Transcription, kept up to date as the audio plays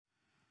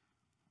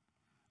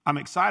I'm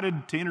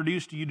excited to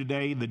introduce to you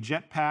today the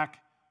Jetpack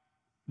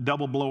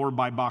Double Blower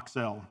by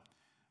Boxel.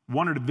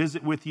 Wanted to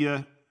visit with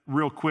you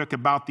real quick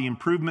about the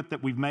improvement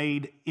that we've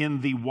made in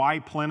the Y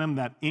plenum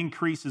that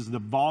increases the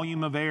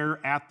volume of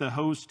air at the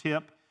hose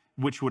tip,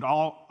 which would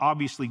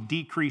obviously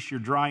decrease your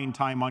drying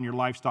time on your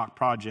livestock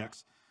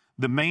projects.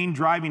 The main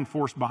driving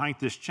force behind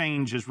this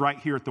change is right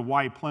here at the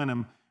Y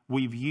plenum.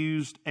 We've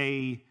used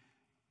a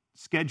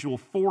Schedule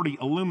 40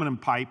 aluminum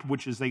pipe,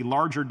 which is a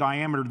larger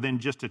diameter than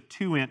just a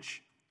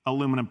 2-inch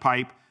aluminum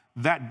pipe.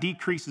 That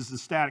decreases the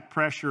static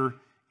pressure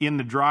in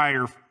the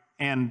dryer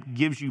and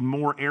gives you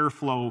more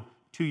airflow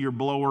to your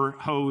blower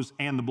hose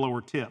and the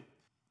blower tip.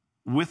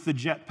 With the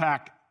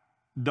Jetpack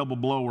Double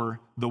Blower,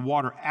 the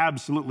water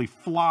absolutely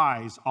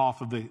flies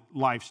off of the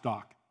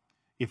livestock.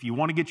 If you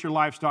want to get your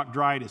livestock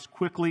dried as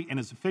quickly and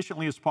as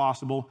efficiently as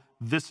possible,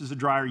 this is a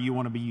dryer you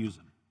want to be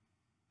using.